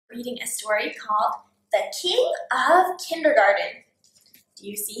reading a story called The King of Kindergarten. Do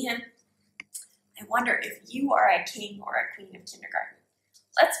you see him? I wonder if you are a king or a queen of kindergarten.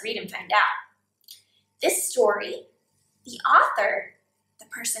 Let's read and find out. This story, the author, the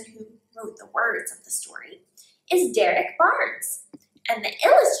person who wrote the words of the story, is Derrick Barnes. And the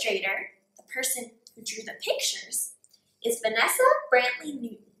illustrator, the person who drew the pictures, is Vanessa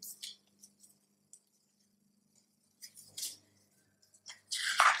Brantley-Newton.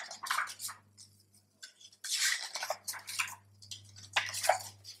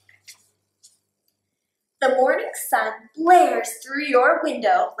 The morning sun blares through your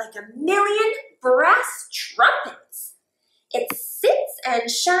window like a million brass trumpets. It sits and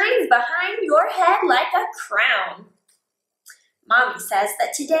shines behind your head like a crown. Mommy says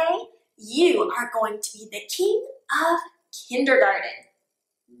that today you are going to be the king of kindergarten.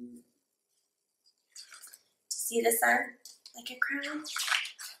 See the sun like a crown?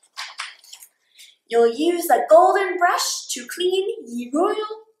 You'll use a golden brush to clean ye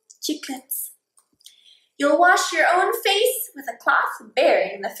royal chiclets. You'll wash your own face with a cloth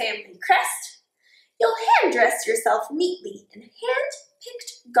bearing the family crest. You'll hand-dress yourself neatly in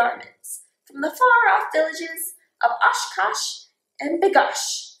hand-picked garments from the far-off villages of Oshkosh and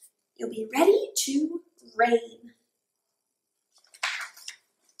B'gosh. You'll be ready to reign.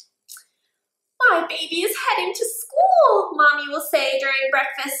 My baby is heading to school, Mommy will say during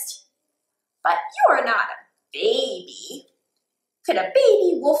breakfast. But you are not a baby. Could a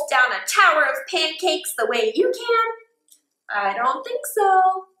baby wolf down a tower of pancakes the way you can? I don't think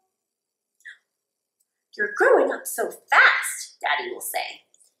so. You're growing up so fast, Daddy will say,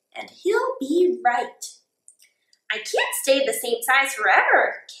 and he'll be right. I can't stay the same size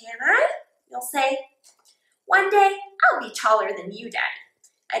forever, can I? You'll say. One day, I'll be taller than you,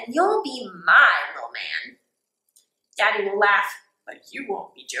 Daddy, and you'll be my little man. Daddy will laugh, but you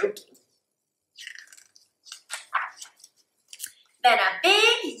won't be joking. Then a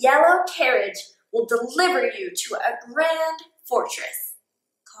big yellow carriage will deliver you to a grand fortress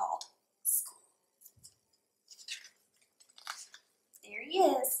called school. There he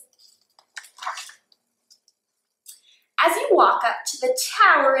is. As you walk up to the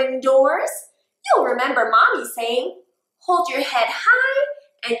towering doors, you'll remember Mommy saying, hold your head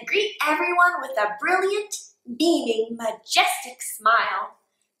high and greet everyone with a brilliant, beaming, majestic smile,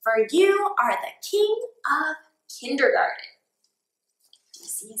 for you are the king of kindergarten. You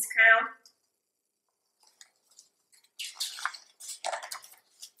see his crown?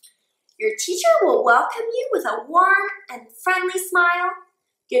 Your teacher will welcome you with a warm and friendly smile.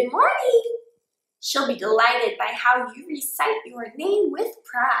 Good morning. She'll be delighted by how you recite your name with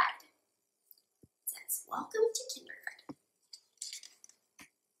pride. It says, welcome to kindergarten.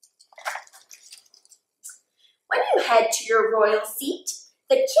 When you head to your royal seat,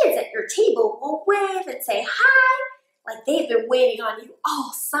 the kids at your table will wave and say hi, like they've been waiting on you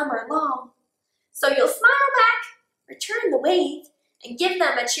all summer long. So you'll smile back, return the wave, and give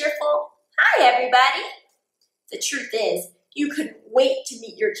them a cheerful, hi everybody. The truth is, you couldn't wait to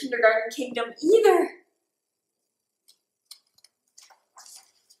meet your kindergarten kingdom either.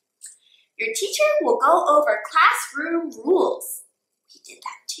 Your teacher will go over classroom rules. We did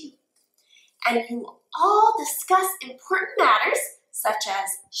that too. And you will all discuss important matters such as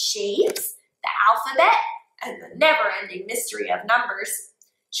shapes, the alphabet, and the never-ending mystery of numbers.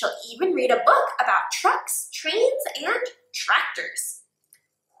 She'll even read a book about trucks, trains, and tractors.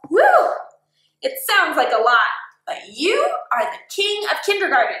 Woo! It sounds like a lot, but you are the king of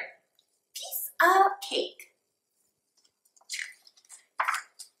kindergarten. Piece of cake.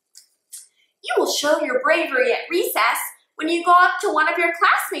 You will show your bravery at recess when you go up to one of your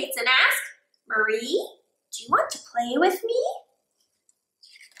classmates and ask, Marie, do you want to play with me?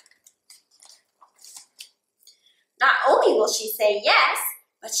 Not only will she say yes,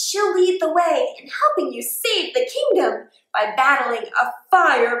 but she'll lead the way in helping you save the kingdom by battling a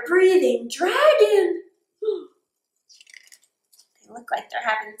fire-breathing dragon. They look like they're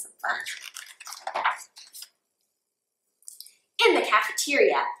having some fun. In the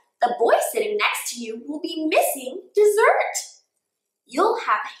cafeteria, the boy sitting next to you will be missing dessert. You'll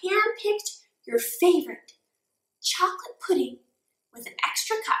have hand-picked your favorite chocolate pudding with an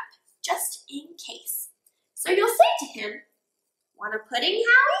extra cup just in case. So you'll say to him, want a pudding,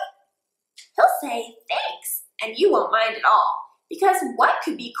 Howie? He'll say, thanks, and you won't mind at all, because what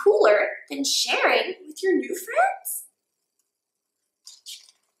could be cooler than sharing with your new friends?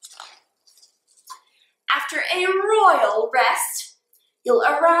 After a royal rest, you'll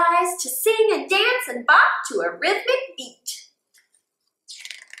arise to sing and dance and bop to a rhythmic beat.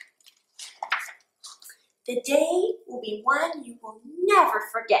 The day will be one you will never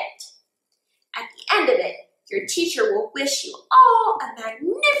forget. At the end of it, your teacher will wish you all a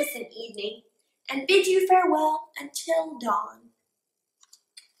magnificent evening and bid you farewell until dawn.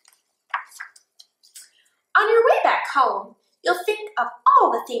 On your way back home, you'll think of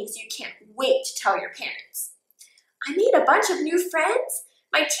all the things you can't wait to tell your parents. I made a bunch of new friends,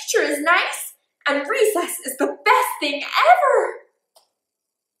 my teacher is nice, and recess is the best thing ever.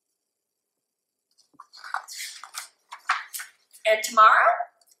 And tomorrow,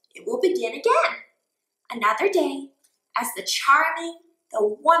 it will begin again. Another day as the charming,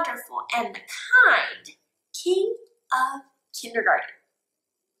 the wonderful, and the kind King of Kindergarten.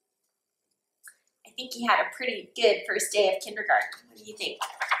 I think he had a pretty good first day of kindergarten. What do you think?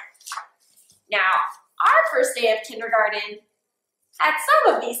 Now, our first day of kindergarten had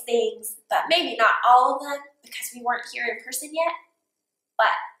some of these things, but maybe not all of them because we weren't here in person yet.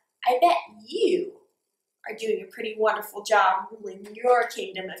 But I bet you are doing a pretty wonderful job ruling your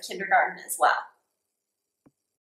kingdom of kindergarten as well.